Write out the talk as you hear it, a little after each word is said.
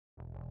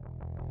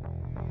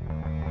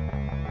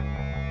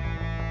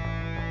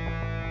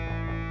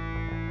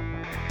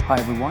Hi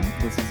everyone,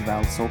 this is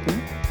Val Sopi,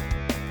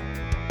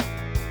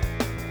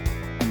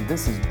 and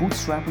this is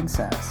Bootstrapping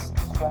SaaS.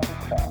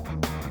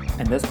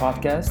 In this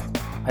podcast,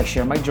 I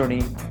share my journey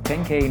to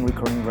 10K in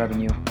recurring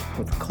revenue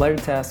with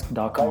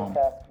Claritask.com.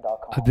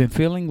 I've been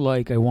feeling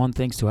like I want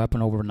things to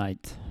happen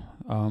overnight.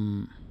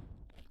 I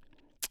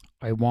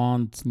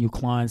want new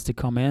clients to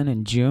come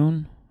in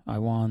June. I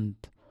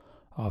want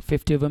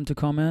 50 of them to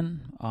come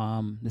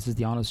in. This is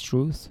the honest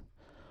truth.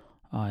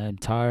 I am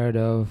tired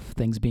of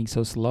things being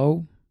so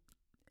slow.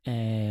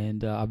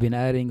 And I've been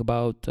adding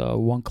about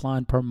one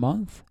client per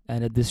month.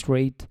 And at this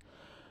rate,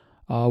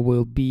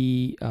 will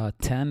be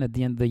 10 at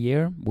the end of the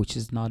year, which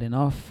is not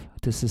enough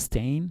to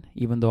sustain,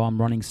 even though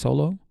I'm running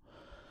solo.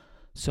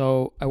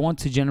 So I want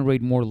to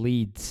generate more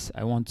leads.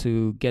 I want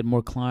to get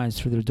more clients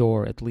through their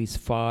door, at least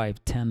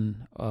 5,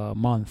 10 a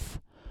month,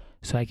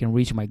 so I can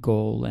reach my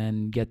goal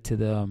and get to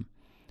the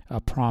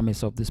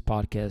promise of this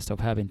podcast of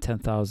having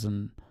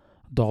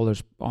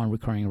 $10,000 on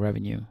recurring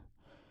revenue.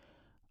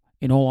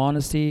 In all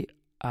honesty,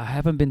 I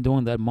haven't been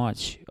doing that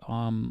much.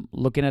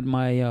 Looking at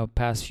my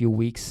past few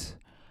weeks,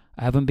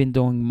 I haven't been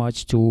doing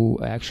much to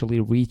actually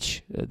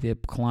reach the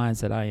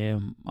clients that I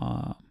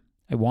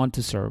want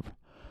to serve.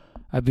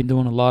 I've been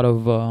doing a lot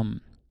of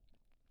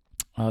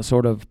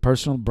sort of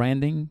personal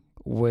branding,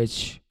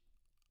 which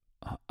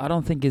I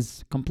don't think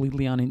is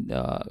completely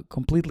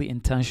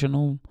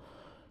intentional.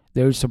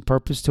 There is some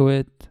purpose to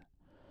it.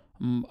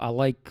 I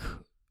like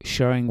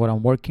sharing what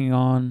I'm working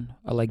on.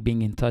 I like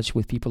being in touch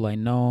with people I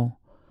know,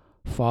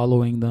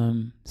 following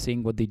them,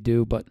 seeing what they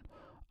do. But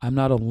I'm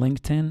not on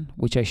LinkedIn,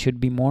 which I should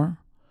be more,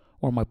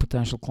 where my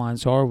potential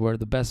clients are, where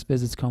the best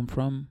visits come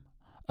from.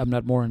 I'm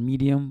not more on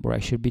Medium, where I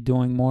should be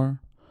doing more,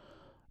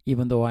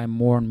 even though I'm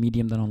more on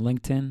Medium than on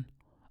LinkedIn.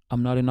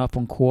 I'm not enough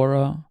on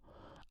Quora.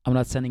 I'm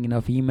not sending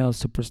enough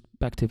emails to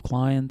prospective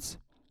clients.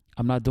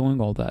 I'm not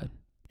doing all that.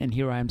 And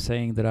here I am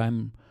saying that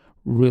I'm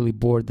really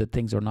bored that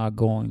things are not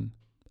going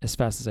as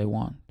fast as I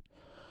want.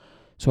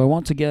 So I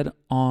want to get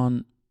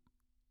on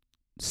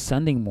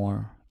sending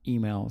more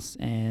emails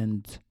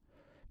and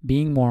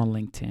being more on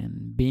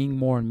LinkedIn, being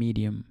more on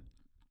Medium.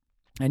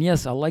 And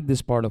yes, I like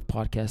this part of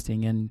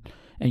podcasting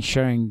and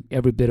sharing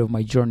every bit of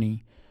my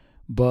journey.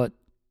 But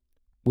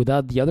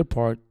without the other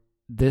part,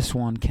 this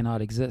one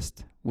cannot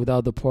exist.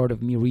 Without the part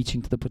of me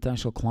reaching to the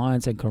potential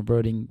clients and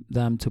converting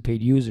them to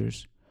paid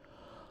users,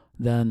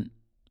 then,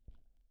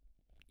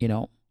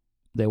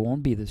 there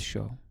won't be this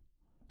show.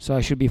 So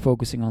I should be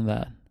focusing on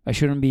that. I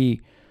shouldn't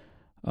be,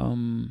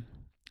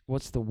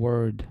 what's the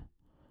word?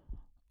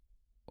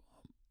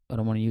 I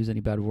don't want to use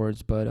any bad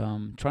words, but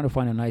trying to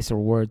find a nicer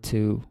word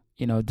to,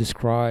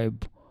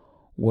 describe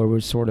where we're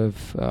sort of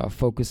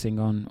focusing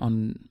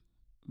on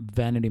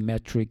vanity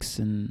metrics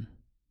and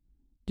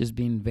just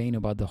being vain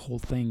about the whole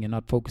thing and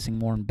not focusing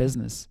more on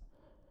business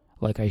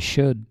like I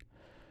should,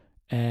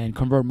 and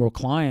convert more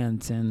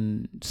clients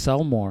and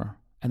sell more,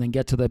 and then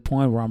get to that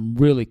point where I'm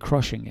really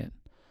crushing it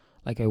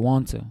like I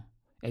want to,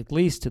 at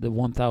least to the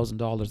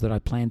 $1,000 that I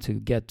plan to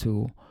get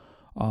to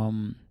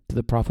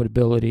the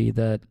profitability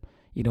that,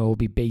 will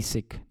be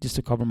basic, just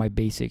to cover my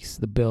basics,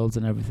 the bills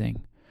and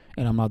everything.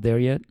 And I'm not there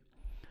yet.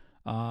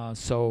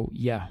 So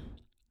yeah.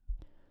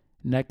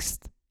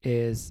 Next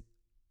is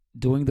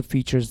doing the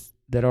features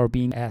that are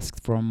being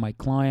asked from my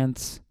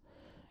clients,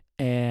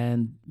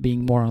 and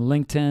being more on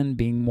LinkedIn,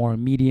 being more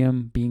on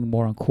Medium, being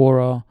more on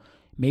Quora,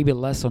 maybe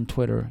less on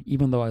Twitter,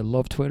 even though I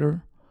love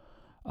Twitter.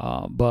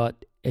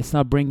 But it's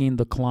not bringing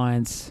the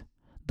clients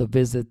the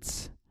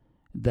visits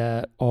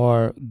that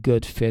are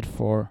good fit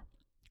for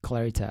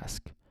Claritask.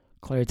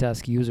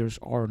 Claritask users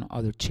are on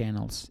other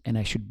channels, and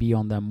I should be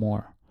on them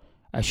more.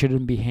 I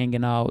shouldn't be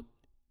hanging out.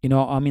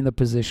 I'm in the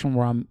position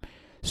where I'm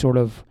sort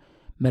of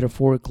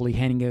metaphorically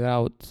hanging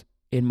out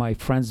in my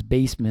friend's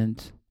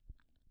basement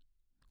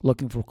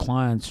looking for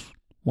clients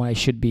when I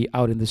should be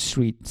out in the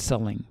street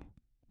selling.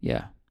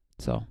 Yeah,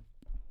 so a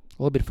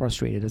little bit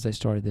frustrated as I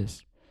started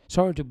this.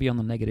 Sorry to be on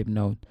a negative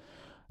note,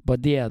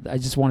 but yeah, I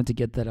just wanted to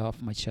get that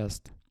off my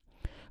chest.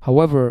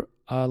 However,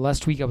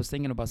 last week I was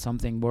thinking about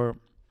something where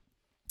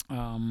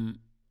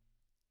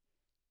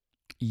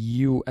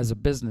you as a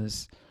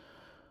business,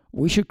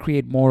 we should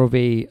create more of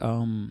a,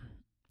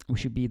 we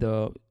should be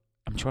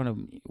I'm trying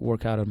to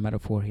work out a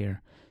metaphor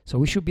here. So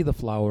we should be the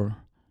flower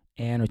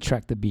and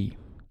attract the bee.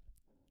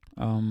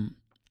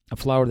 A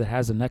flower that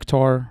has a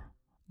nectar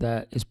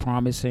that is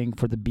promising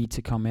for the bee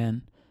to come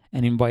in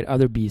and invite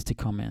other bees to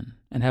come in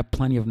and have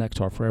plenty of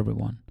nectar for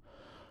everyone.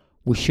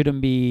 We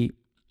shouldn't be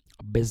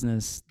a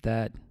business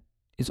that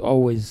is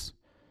always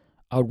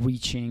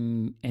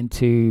outreaching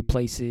into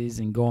places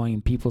and going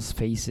in people's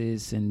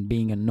faces and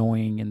being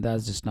annoying, and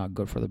that's just not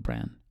good for the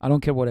brand. I don't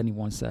care what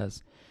anyone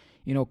says.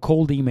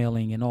 Cold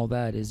emailing and all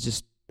that is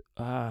just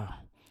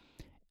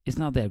it's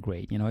not that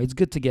great. It's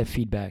good to get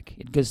feedback.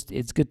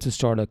 It's good to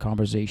start a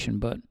conversation,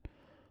 but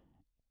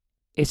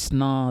it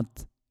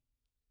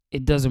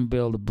doesn't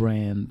build a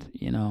brand,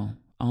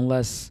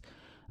 unless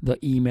the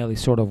email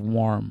is sort of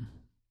warm,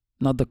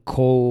 not the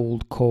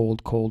cold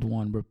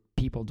one where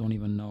people don't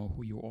even know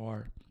who you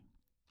are.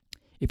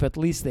 If at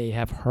least they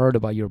have heard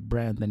about your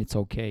brand, then it's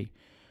okay.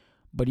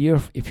 But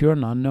if you're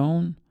an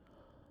unknown,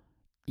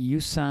 you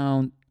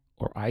sound,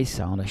 or I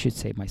sound, I should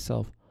say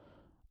myself,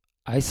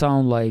 I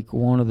sound like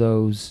one of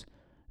those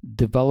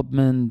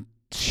development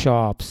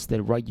shops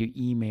that write you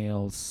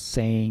emails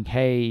saying,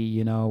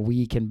 hey,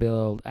 we can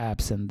build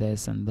apps and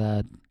this and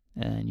that,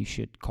 and you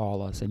should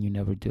call us, and you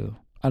never do.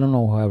 I don't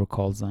know whoever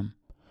calls them.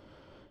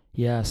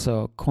 Yeah,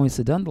 so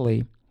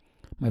coincidentally,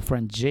 my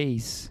friend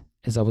Jace,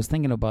 as I was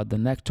thinking about the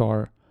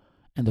nectar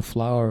and the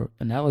flower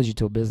analogy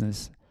to a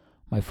business,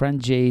 my friend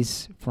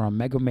Jace from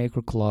Mega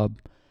Maker Club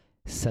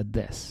said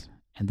this,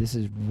 and this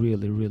is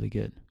really, really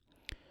good.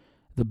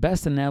 The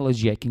best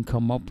analogy I can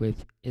come up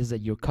with is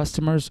that your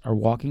customers are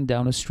walking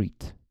down a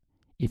street.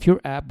 If your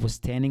app was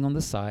standing on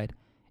the side,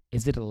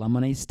 is it a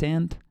lemonade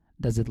stand?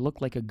 Does it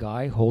look like a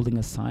guy holding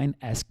a sign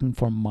asking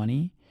for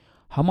money?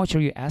 How much are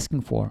you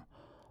asking for?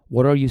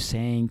 What are you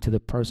saying to the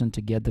person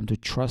to get them to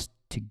trust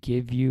to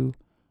give you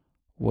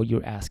what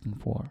you're asking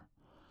for?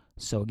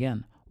 So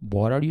again,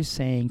 what are you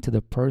saying to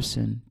the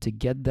person to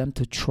get them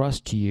to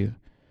trust you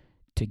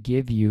to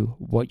give you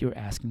what you're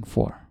asking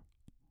for?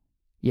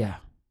 Yeah,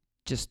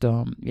 this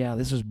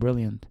was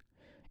brilliant.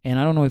 And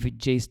I don't know if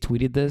Jace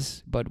tweeted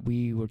this, but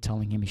we were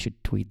telling him he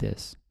should tweet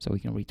this so we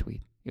can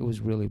retweet. It was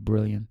really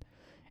brilliant.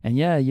 And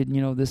yeah,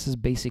 this is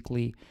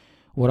basically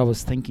what I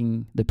was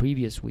thinking the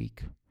previous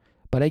week.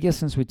 But I guess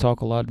since we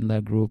talk a lot in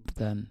that group,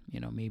 then,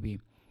 maybe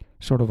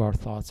sort of our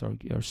thoughts are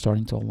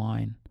starting to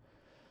align.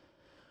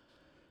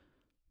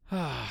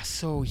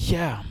 So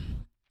yeah,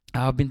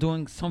 I've been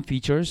doing some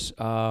features,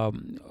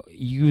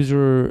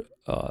 user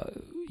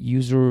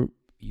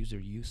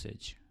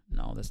usage.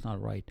 No, that's not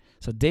right.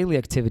 So daily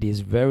activity is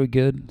very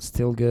good,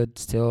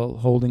 still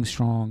holding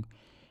strong.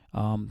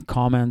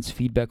 Comments,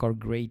 feedback are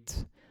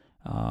great.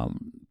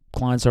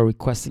 Clients are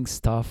requesting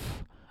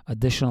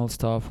additional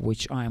stuff,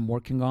 which I am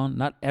working on.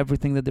 Not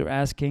everything that they're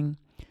asking.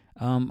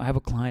 I have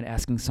a client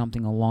asking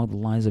something along the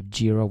lines of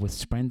Jira with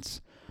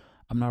sprints.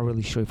 I'm not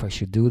really sure if I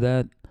should do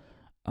that.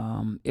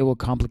 It will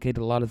complicate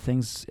a lot of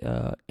things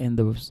in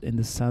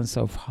the sense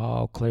of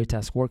how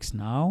Claritask works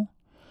now.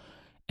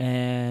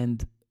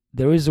 And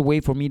there is a way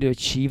for me to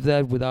achieve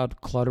that without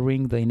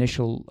cluttering the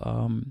initial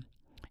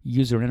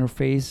user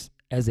interface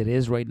as it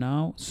is right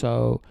now.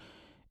 So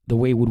the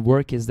way it would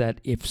work is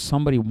that if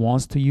somebody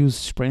wants to use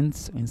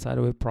sprints inside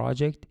of a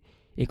project,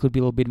 it could be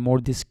a little bit more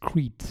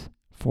discreet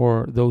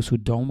for those who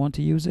don't want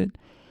to use it.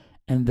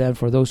 And then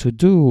for those who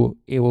do,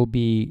 it will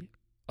be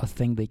a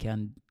thing they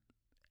can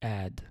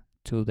add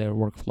to their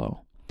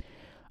workflow.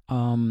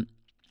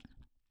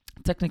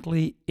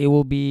 Technically, it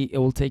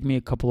will take me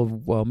a couple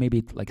of,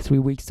 maybe like 3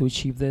 weeks to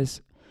achieve this.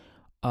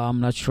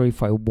 I'm not sure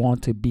if I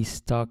want to be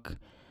stuck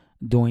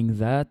doing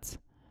that.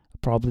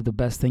 Probably the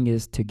best thing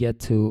is to get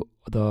to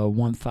the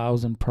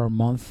 1,000 per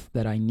month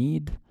that I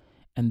need,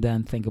 and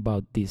then think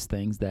about these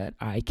things that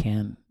I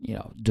can,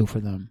 do for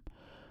them.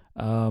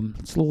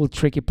 It's a little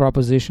tricky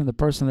proposition. The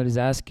person that is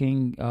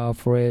asking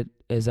for it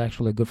is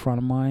actually a good friend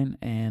of mine,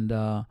 and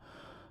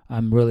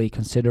I'm really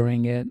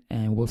considering it,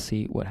 and we'll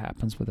see what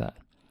happens with that.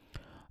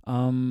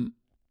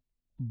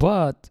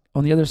 But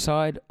on the other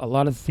side, a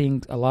lot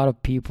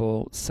of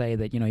people say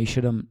that, you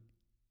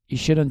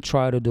shouldn't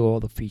try to do all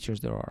the features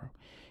there are,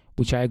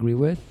 which I agree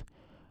with.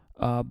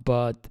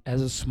 But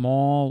as a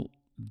small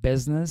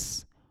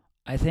business,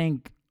 I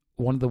think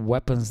one of the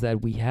weapons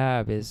that we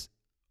have is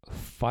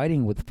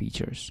fighting with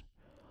features.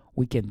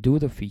 We can do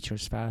the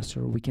features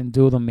faster. We can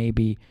do them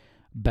maybe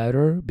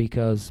better,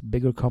 because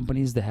bigger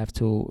companies, they have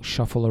to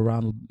shuffle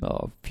around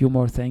a few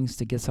more things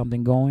to get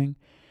something going.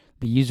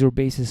 The user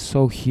base is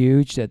so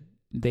huge that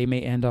they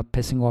may end up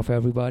pissing off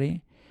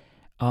everybody.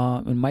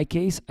 In my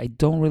case, I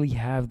don't really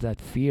have that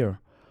fear.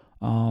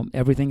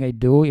 Everything I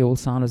do, it will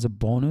sound as a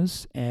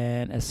bonus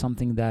and as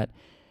something that,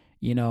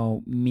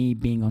 me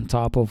being on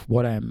top of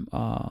what I'm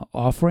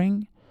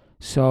offering.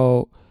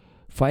 So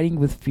fighting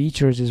with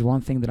features is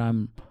one thing that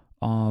I'm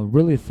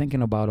really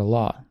thinking about a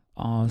lot.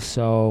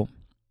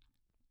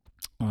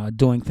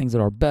 Doing things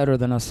that are better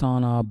than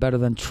Asana, better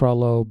than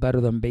Trello,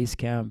 better than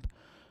Basecamp,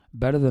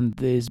 better than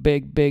these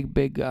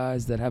big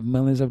guys that have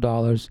millions of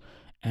dollars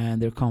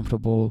and they're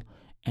comfortable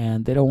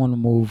and they don't want to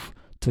move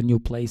to new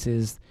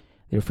places.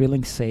 They're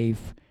feeling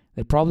safe.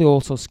 They're probably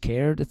also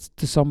scared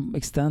to some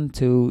extent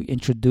to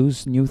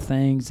introduce new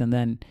things and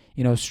then,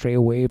 stray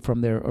away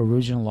from their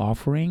original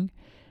offering.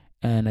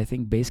 And I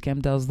think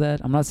Basecamp does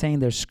that. I'm not saying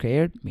they're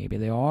scared. Maybe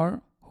they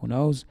are. Who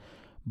knows?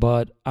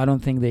 But I don't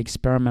think they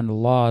experiment a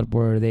lot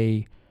where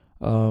they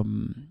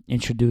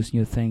introduce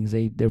new things.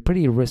 They're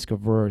pretty risk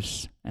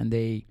averse, and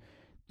they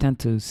tend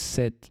to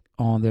sit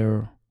on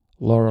their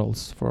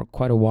laurels for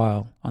quite a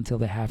while until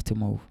they have to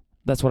move.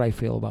 That's what I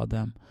feel about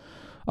them.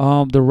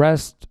 The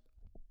rest,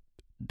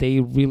 they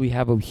really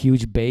have a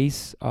huge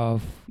base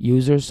of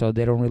users, so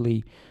they don't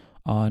really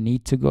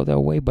need to go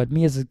that way. But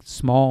me as a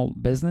small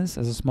business,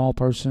 as a small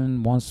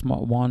person,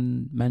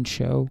 one-man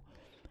show,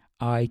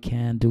 I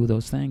can do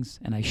those things,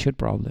 and I should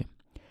probably,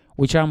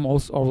 which I'm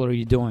also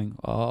already doing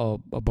a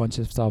bunch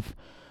of stuff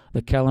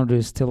The calendar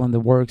is still in the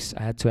works.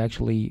 I had to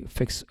actually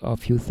fix a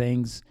few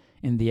things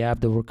in the app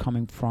that were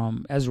coming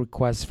from as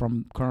requests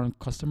from current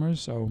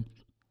customers. So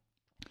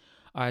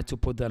I had to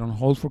put that on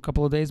hold for a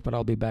couple of days, but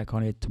I'll be back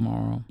on it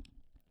tomorrow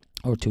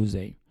or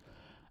Tuesday.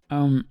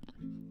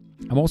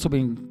 I've also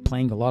been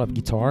playing a lot of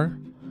guitar.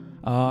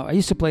 I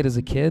used to play it as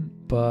a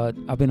kid, but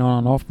I've been on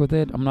and off with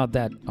it. I'm not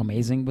that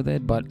amazing with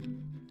it, but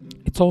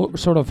it's all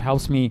sort of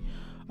helps me,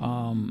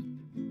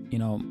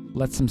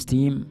 let some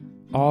steam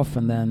off,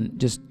 and then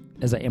just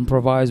as I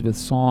improvise with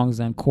songs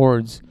and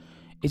chords,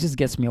 it just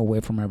gets me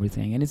away from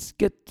everything. And it's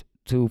good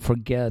to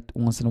forget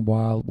once in a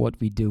while what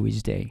we do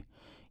each day.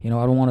 I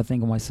don't want to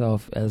think of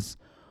myself as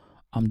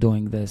I'm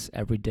doing this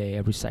every day,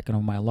 every second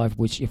of my life,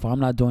 which if I'm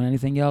not doing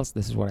anything else,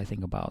 this is what I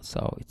think about.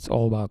 So it's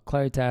all about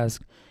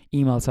Claritask,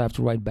 emails I have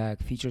to write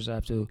back, features I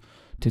have to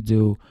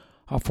do,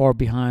 how far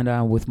behind I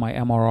am with my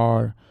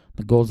MRR,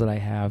 the goals that I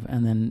have.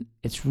 And then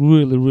it's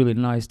really, really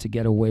nice to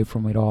get away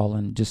from it all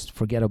and just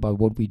forget about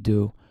what we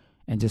do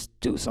and just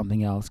do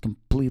something else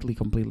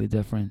completely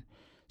different.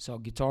 So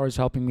guitar is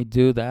helping me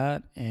do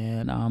that.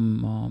 And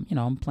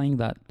I'm playing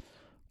that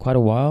quite a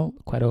while,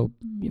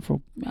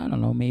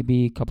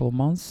 maybe a couple of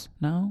months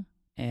now.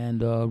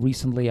 And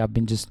recently I've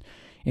been just,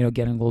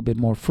 getting a little bit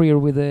more freer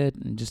with it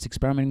and just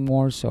experimenting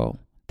more. So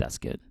that's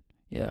good.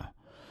 Yeah.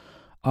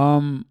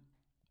 In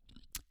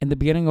the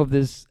beginning of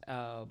this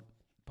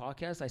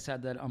podcast, I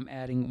said that I'm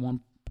adding one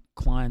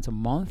client a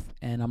month,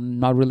 and I'm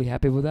not really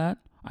happy with that.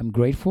 I'm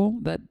grateful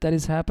that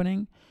is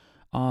happening.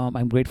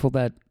 I'm grateful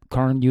that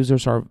current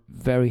users are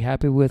very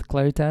happy with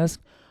Claritask.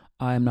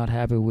 I'm not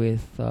happy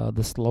with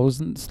the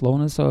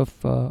slowness of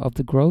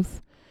the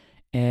growth,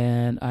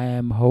 and I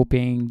am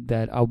hoping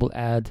that I will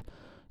add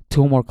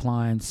 2 more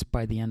clients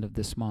by the end of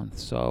this month.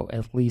 So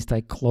at least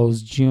I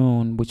close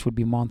June, which would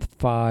be month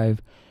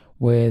 5,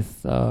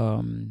 with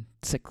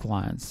 6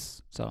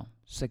 clients. So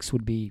 6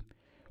 would be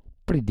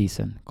pretty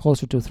decent,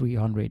 closer to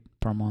 300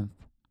 per month,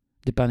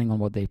 depending on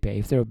what they pay.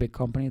 If they're a big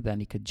company,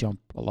 then it could jump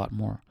a lot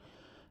more.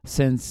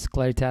 Since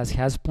Claritask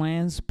has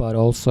plans, but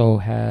also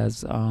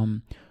has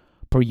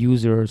per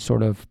user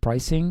sort of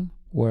pricing,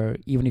 where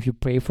even if you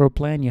pay for a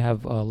plan, you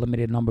have a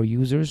limited number of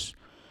users.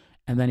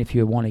 And then if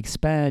you want to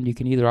expand, you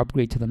can either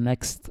upgrade to the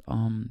next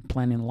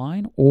plan in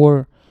line,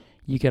 or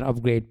you can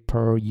upgrade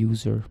per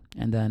user.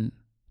 And then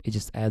it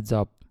just adds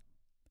up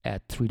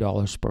at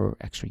 $3 per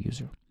extra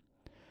user.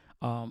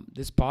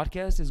 This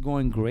podcast is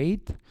going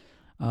great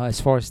as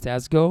far as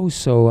stats go.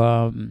 So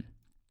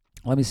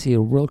let me see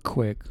real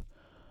quick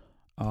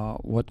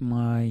what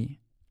my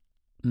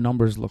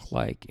numbers look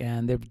like.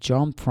 And they've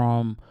jumped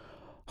from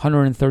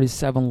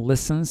 137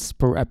 listens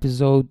per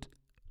episode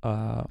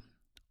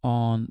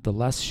on the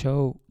last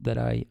show that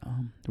I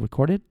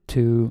recorded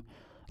to,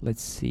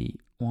 let's see,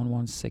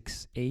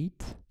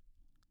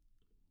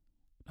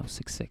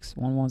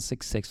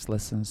 1166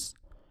 listens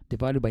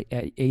divided by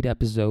 8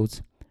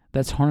 episodes.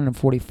 That's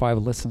 145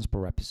 listens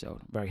per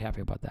episode. Very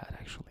happy about that,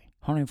 actually.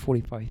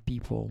 145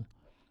 people.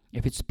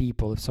 If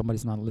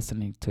somebody's not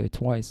listening to it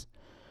twice,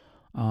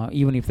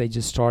 even if they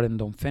just start and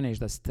don't finish,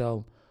 that's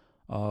still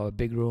a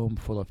big room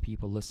full of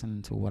people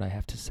listening to what I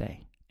have to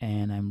say.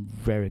 And I'm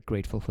very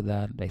grateful for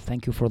that. I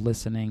thank you for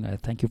listening. I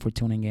thank you for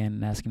tuning in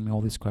and asking me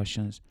all these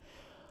questions.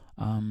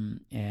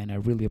 And I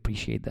really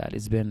appreciate that.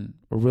 It's been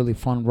a really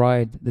fun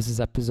ride. This is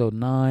episode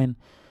 9.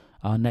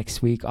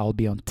 Next week, I'll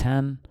be on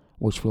 10,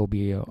 which will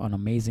be an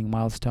amazing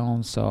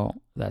milestone. So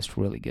that's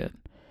really good.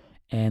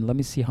 And let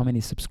me see how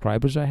many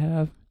subscribers I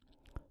have.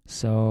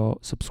 So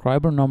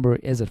subscriber number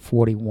is at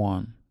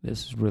 41.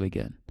 This is really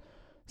good.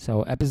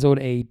 So episode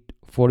 8,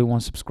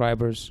 41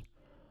 subscribers.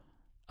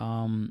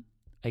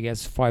 I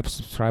guess 5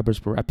 subscribers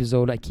per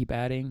episode I keep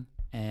adding.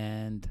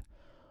 And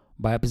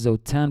by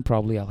episode 10,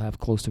 probably I'll have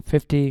close to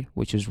 50,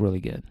 which is really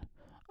good.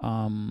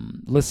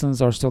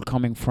 Listens are still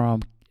coming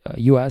from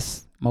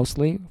US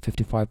mostly,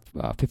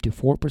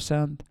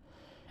 54%.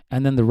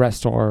 And then the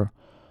rest are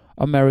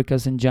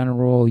Americas in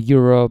general,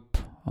 Europe,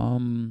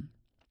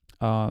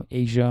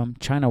 Asia.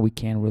 China we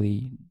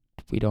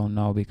don't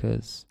know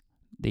because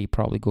they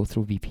probably go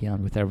through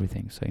VPN with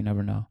everything, so you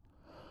never know.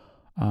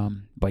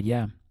 But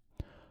yeah,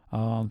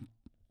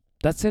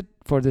 that's it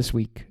for this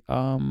week.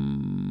 I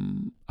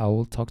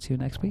will talk to you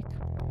next week.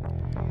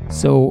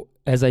 So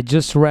as I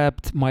just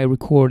wrapped my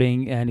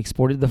recording and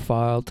exported the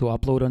file to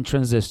upload on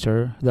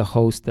Transistor, the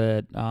host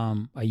that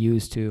I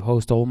use to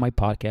host all my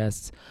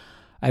podcasts,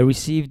 I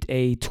received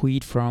a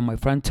tweet from my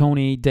friend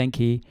Tony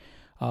Denke,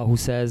 who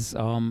says,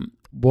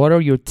 what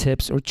are your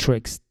tips or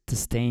tricks to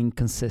staying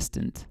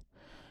consistent?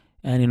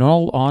 And in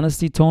all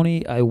honesty,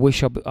 Tony, I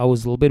wish I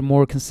was a little bit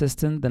more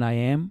consistent than I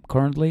am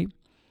currently.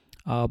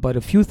 But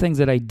a few things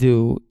that I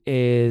do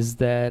is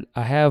that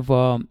I have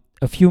a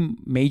few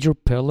major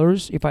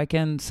pillars, if I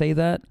can say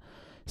that.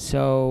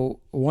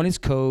 So one is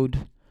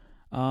code,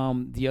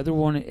 the other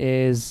one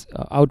is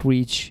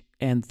outreach,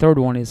 and third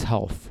one is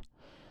health.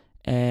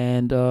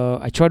 And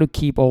I try to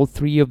keep all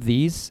 3 of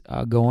these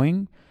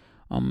going.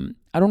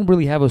 I don't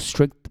really have a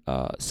strict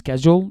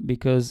schedule,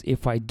 because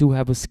if I do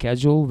have a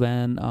schedule,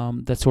 then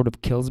that sort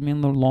of kills me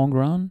in the long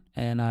run,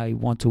 and I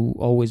want to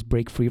always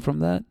break free from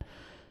that.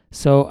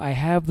 So I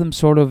have them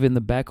sort of in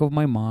the back of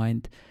my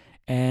mind,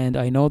 and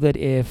I know that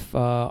if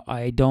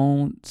I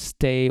don't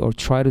stay or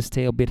try to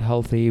stay a bit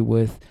healthy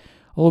with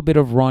a little bit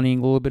of running,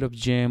 a little bit of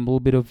gym, a little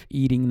bit of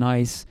eating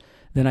nice,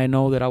 then I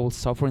know that I will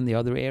suffer in the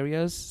other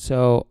areas.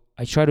 So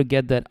I try to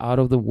get that out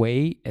of the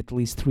way at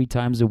least 3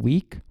 times a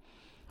week,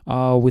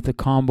 with a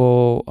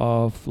combo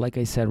of, like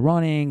I said,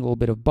 running, a little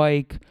bit of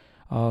bike,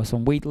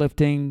 some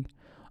weightlifting,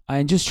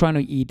 and just trying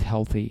to eat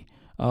healthy.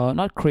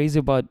 Not crazy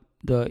about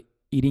the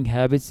eating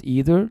habits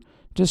either.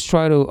 Just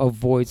try to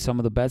avoid some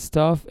of the bad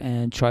stuff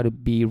and try to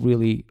be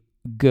really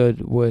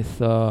good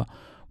with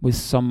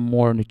some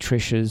more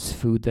nutritious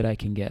food that I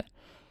can get.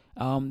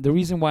 The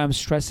reason why I'm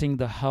stressing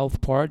the health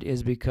part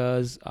is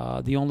because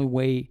the only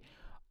way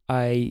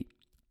I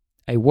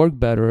I work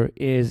better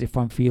is if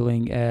I'm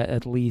feeling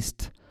at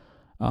least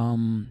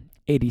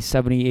 80,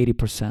 70,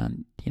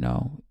 80%,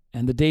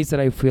 And the days that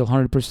I feel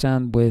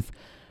 100% with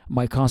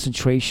my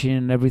concentration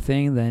and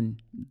everything, then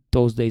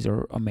those days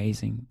are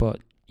amazing.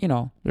 But,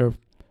 there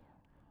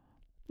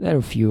are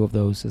a few of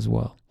those as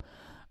well.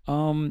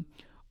 Um,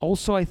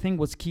 Also, I think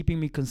what's keeping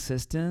me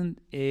consistent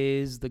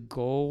is the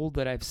goal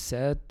that I've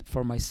set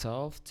for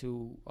myself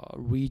to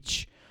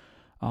reach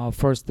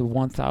first the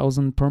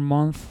 1,000 per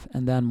month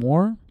and then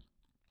more.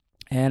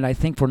 And I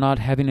think for not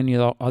having any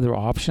other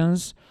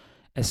options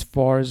as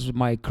far as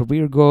my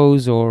career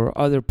goes or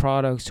other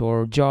products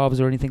or jobs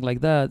or anything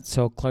like that,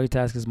 so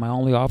Claritask is my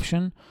only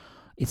option.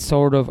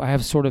 I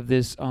have sort of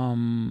this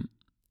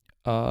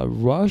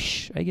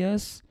rush, I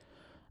guess,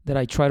 that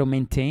I try to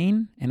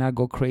maintain and not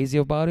go crazy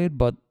about it.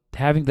 But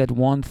having that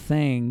one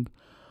thing,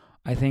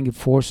 I think it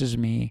forces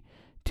me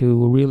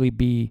to really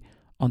be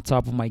on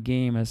top of my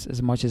game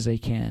as much as I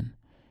can,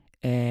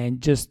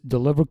 and just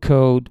deliver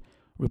code,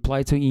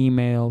 reply to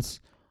emails,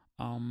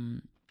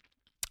 um,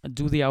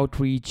 do the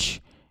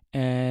outreach,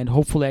 and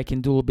hopefully I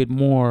can do a little bit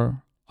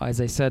more.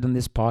 As I said in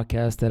this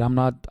podcast, that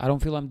I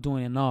don't feel I'm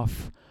doing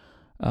enough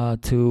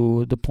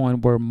to the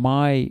point where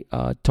my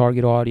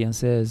target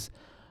audience is,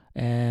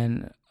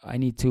 and I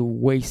need to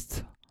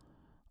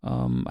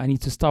I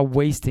need to stop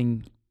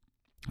wasting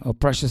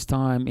precious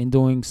time in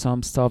doing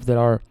some stuff that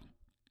are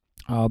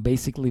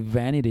basically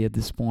vanity at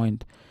this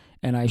point,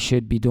 and I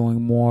should be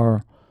doing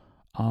more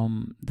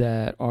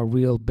that are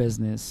real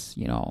business,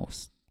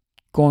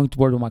 going to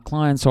where my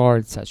clients are,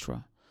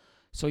 etc.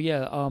 So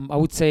yeah, I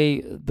would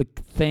say the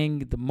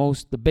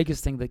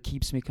biggest thing that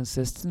keeps me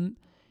consistent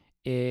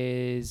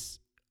is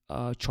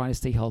trying to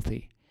stay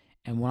healthy.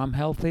 And when I'm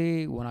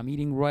healthy, when I'm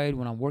eating right,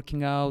 when I'm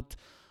working out,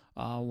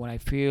 when I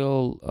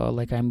feel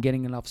like I'm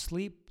getting enough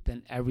sleep,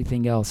 then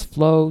everything else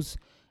flows.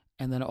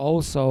 And then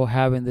also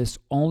having this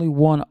only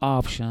one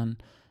option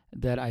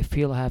that I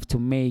feel I have to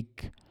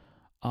make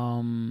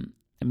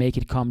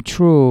it come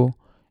true,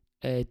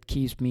 it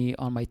keeps me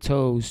on my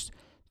toes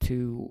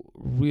to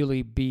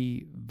really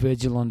be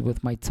vigilant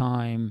with my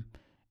time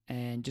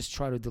and just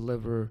try to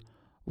deliver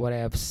what I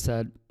have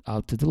set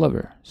out to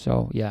deliver.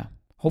 So yeah,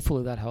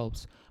 hopefully that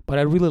helps. But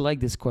I really like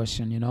this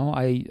question.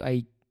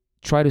 I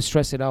try to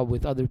stress it out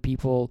with other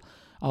people,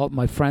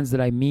 my friends that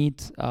I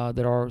meet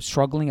that are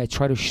struggling. I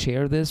try to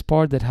share this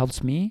part that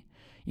helps me,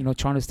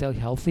 trying to stay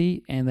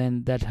healthy, and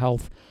then that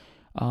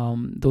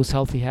those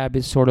healthy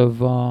habits sort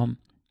of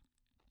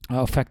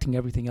affecting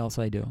everything else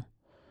I do.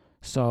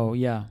 So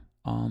yeah,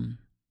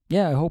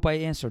 I hope I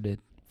answered it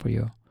for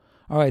you.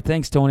 All right,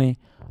 thanks, Tony,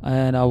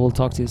 and I will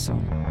talk to you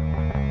soon.